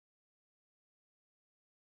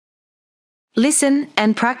Listen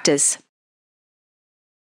and practice.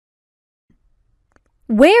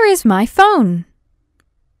 Where is my phone?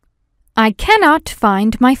 I cannot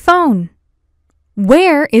find my phone.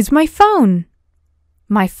 Where is my phone?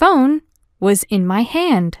 My phone was in my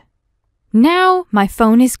hand. Now my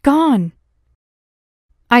phone is gone.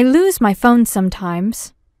 I lose my phone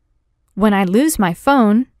sometimes. When I lose my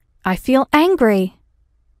phone, I feel angry.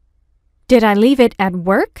 Did I leave it at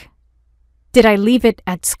work? Did I leave it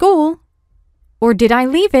at school? Or did I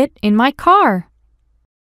leave it in my car?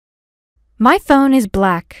 My phone is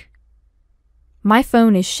black. My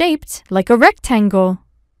phone is shaped like a rectangle.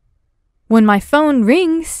 When my phone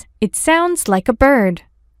rings, it sounds like a bird.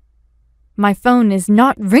 My phone is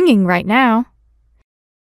not ringing right now.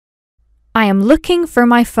 I am looking for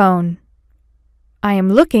my phone. I am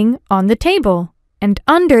looking on the table and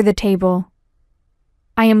under the table.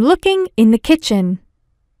 I am looking in the kitchen.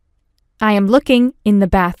 I am looking in the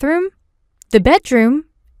bathroom, the bedroom,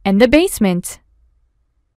 and the basement.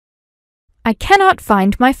 I cannot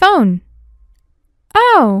find my phone.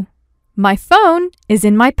 Oh, my phone is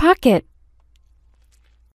in my pocket.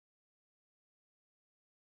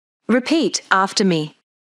 Repeat after me.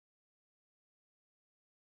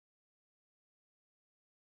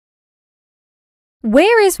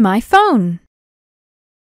 Where is my phone?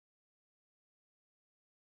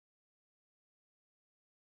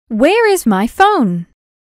 Where is my phone?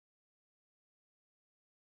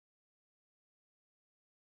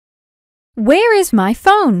 Where is my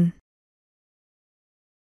phone?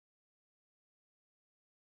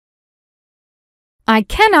 I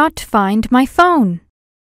cannot find my phone.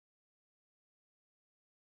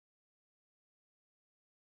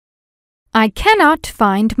 I cannot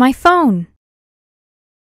find my phone.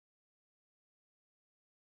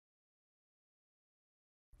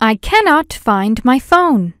 I cannot find my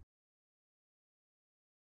phone.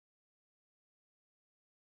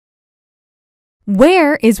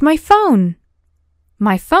 Where is my phone?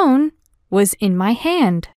 My phone was in my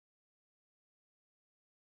hand.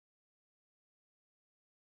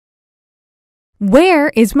 Where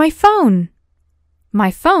is my phone?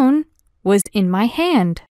 My phone was in my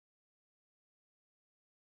hand.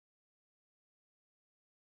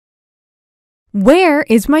 Where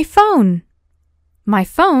is my phone? My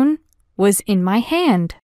phone was in my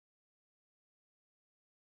hand.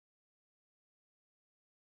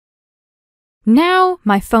 Now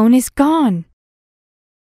my phone is gone.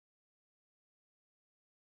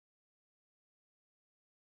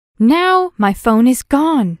 Now my phone is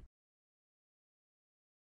gone.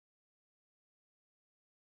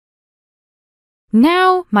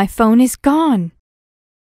 Now my phone is gone.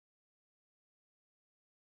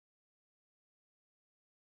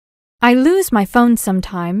 I lose my phone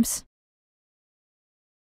sometimes.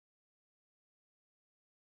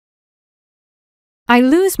 I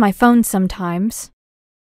lose my phone sometimes.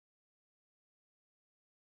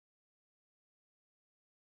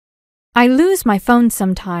 I lose my phone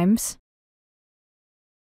sometimes.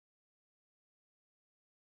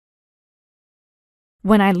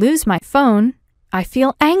 When I lose my phone, I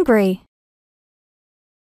feel angry.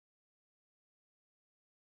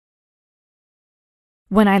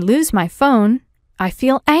 When I lose my phone, I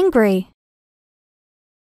feel angry.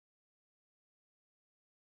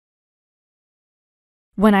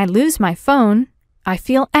 When I lose my phone, I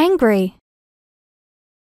feel angry.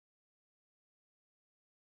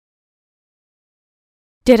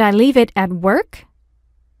 Did I leave it at work?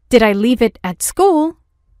 Did I leave it at school?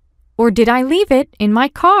 Or did I leave it in my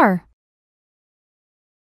car?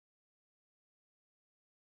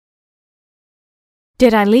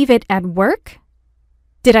 Did I leave it at work?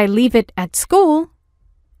 Did I leave it at school?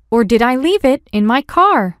 Or did I leave it in my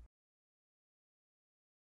car?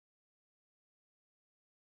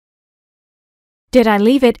 Did I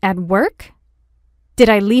leave it at work? Did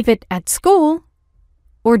I leave it at school?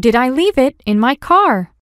 Or did I leave it in my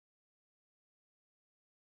car?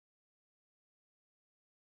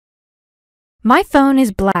 My phone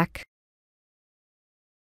is black.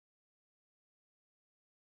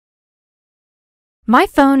 My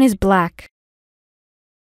phone is black.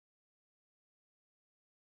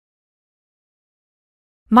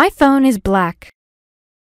 My phone is black.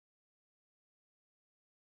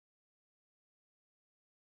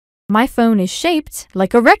 My phone is shaped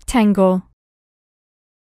like a rectangle.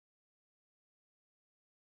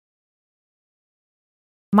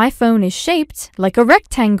 My phone is shaped like a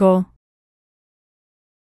rectangle.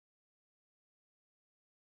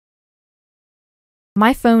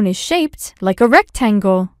 My phone is shaped like a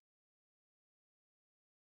rectangle.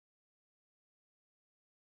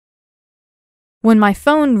 When my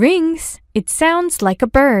phone rings, it sounds like a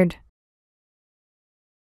bird.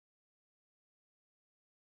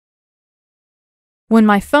 When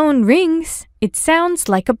my phone rings, it sounds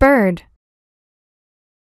like a bird.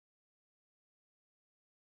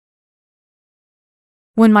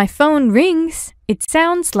 When my phone rings, it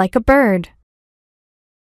sounds like a bird.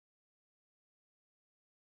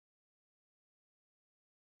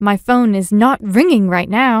 My phone is not ringing right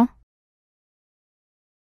now.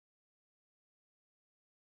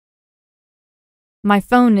 My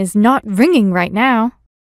phone is not ringing right now.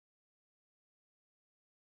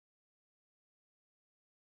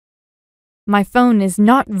 My phone is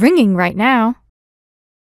not ringing right now.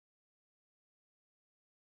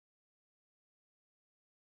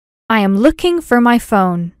 I am looking for my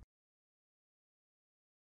phone.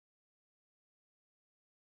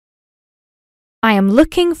 I am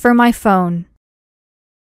looking for my phone.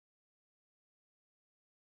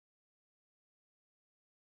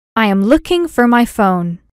 I am looking for my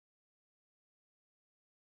phone.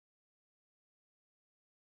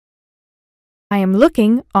 I am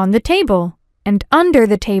looking on the table and under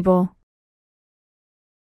the table.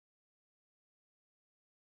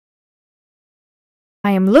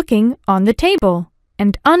 I am looking on the table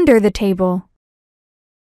and under the table.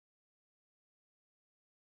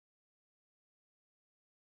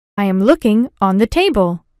 I am looking on the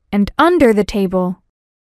table and under the table.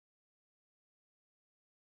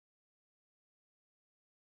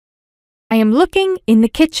 I am looking in the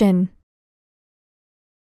kitchen.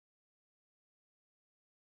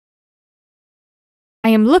 I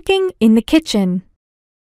am looking in the kitchen.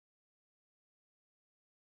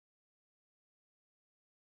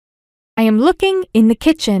 I am looking in the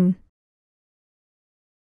kitchen.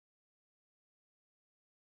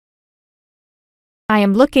 I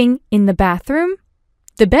am looking in the bathroom,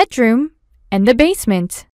 the bedroom, and the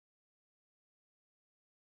basement.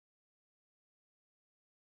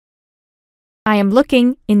 I am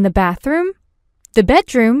looking in the bathroom, the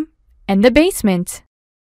bedroom, and the basement.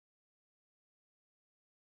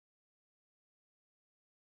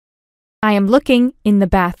 I am looking in the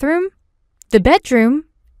bathroom, the bedroom,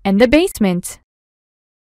 and the basement.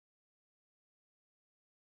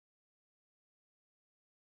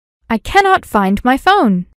 I cannot find my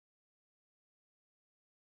phone.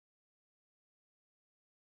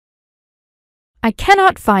 I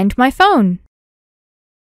cannot find my phone.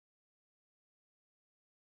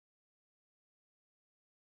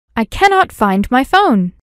 I cannot find my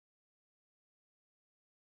phone.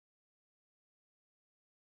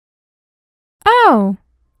 Oh,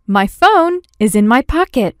 my phone is in my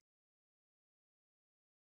pocket.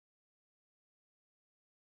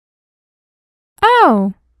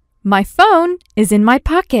 Oh, my phone is in my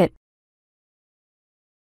pocket.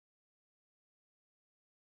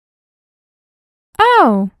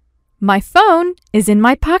 Oh, my phone is in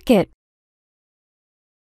my pocket.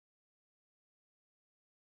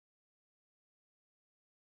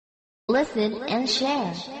 Listen and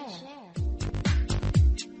share.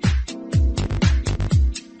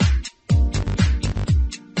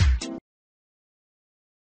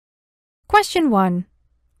 Question 1.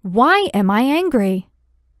 Why am I angry?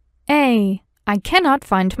 A. I cannot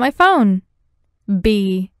find my phone.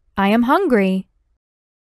 B. I am hungry.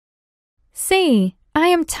 C. I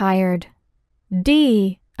am tired.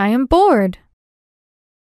 D. I am bored.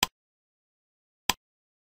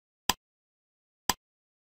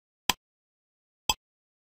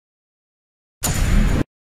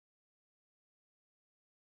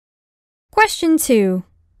 Question 2.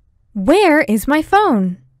 Where is my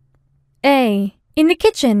phone? A. In the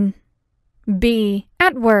kitchen. B.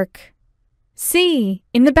 At work. C.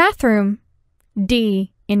 In the bathroom.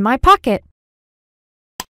 D. In my pocket.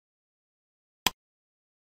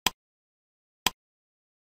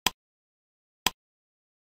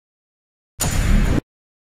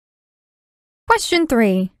 Question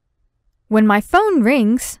 3. When my phone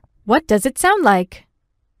rings, what does it sound like?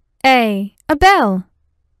 A. A bell.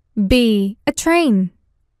 B. A train.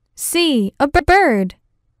 C. A bird.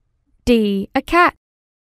 D. A cat.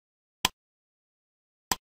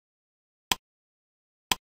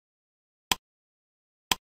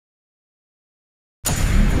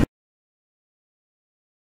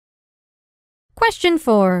 Question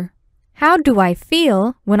 4. How do I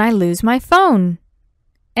feel when I lose my phone?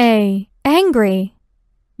 A. Angry.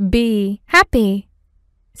 B. Happy.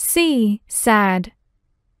 C. Sad.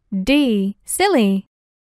 D. Silly.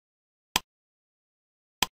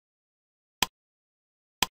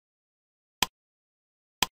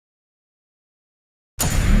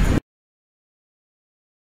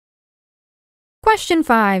 Question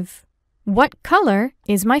 5. What color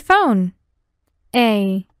is my phone?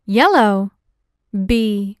 A. Yellow.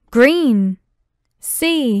 B. Green.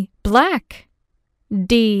 C. Black.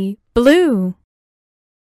 D. Blue.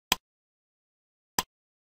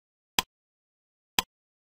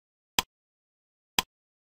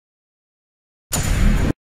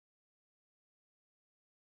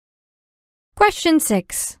 Question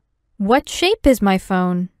 6. What shape is my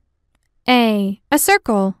phone? A. A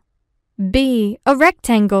circle. B. A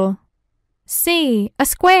rectangle. C. A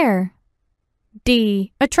square.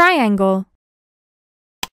 D. A triangle.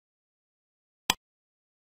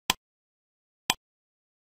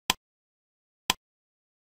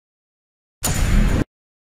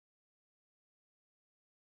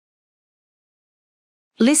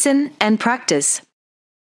 Listen and practice.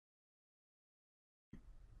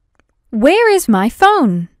 Where is my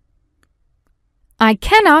phone? I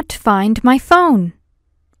cannot find my phone.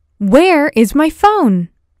 Where is my phone?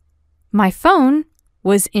 My phone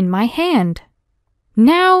was in my hand.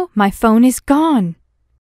 Now my phone is gone.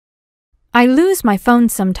 I lose my phone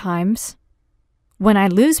sometimes. When I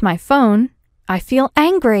lose my phone, I feel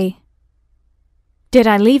angry. Did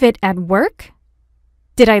I leave it at work?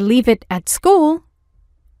 Did I leave it at school?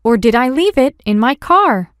 Or did I leave it in my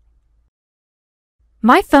car?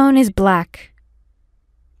 My phone is black.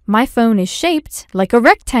 My phone is shaped like a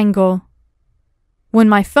rectangle. When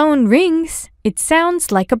my phone rings, it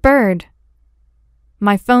sounds like a bird.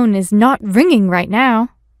 My phone is not ringing right now.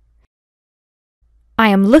 I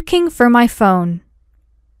am looking for my phone.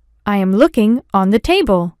 I am looking on the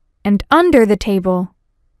table and under the table.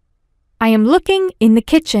 I am looking in the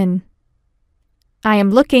kitchen. I am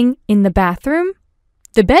looking in the bathroom,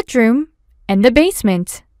 the bedroom, and the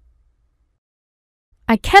basement.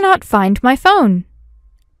 I cannot find my phone.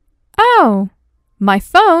 Oh, my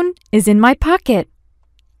phone is in my pocket.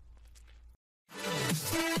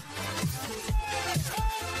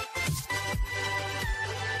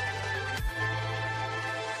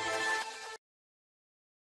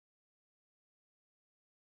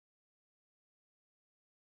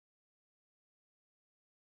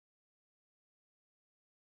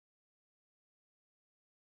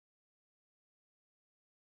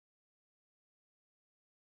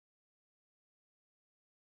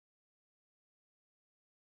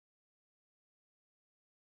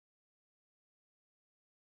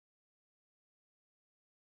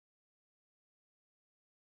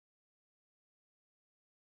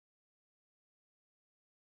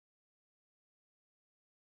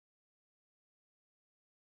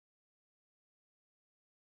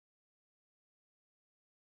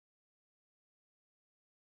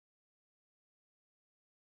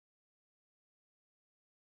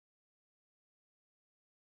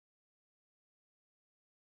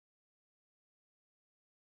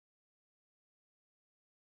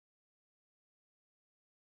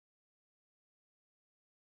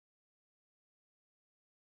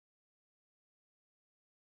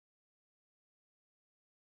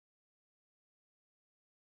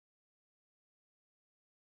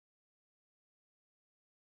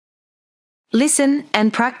 Listen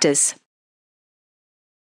and practice.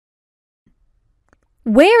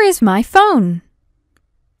 Where is my phone?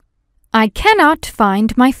 I cannot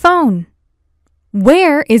find my phone.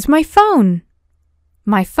 Where is my phone?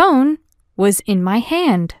 My phone was in my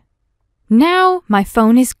hand. Now my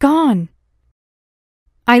phone is gone.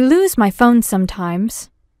 I lose my phone sometimes.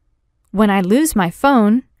 When I lose my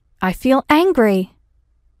phone, I feel angry.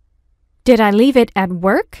 Did I leave it at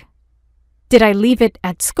work? Did I leave it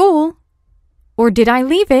at school? Or did I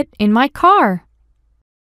leave it in my car?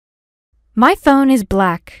 My phone is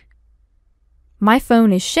black. My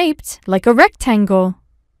phone is shaped like a rectangle.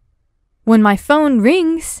 When my phone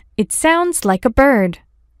rings, it sounds like a bird.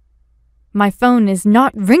 My phone is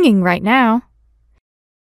not ringing right now.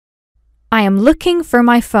 I am looking for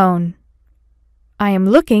my phone. I am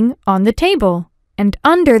looking on the table and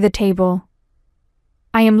under the table.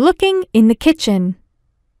 I am looking in the kitchen.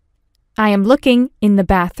 I am looking in the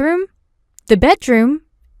bathroom, the bedroom,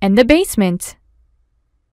 and the basement.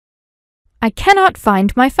 I cannot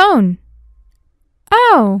find my phone.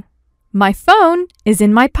 Oh, my phone is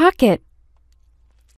in my pocket.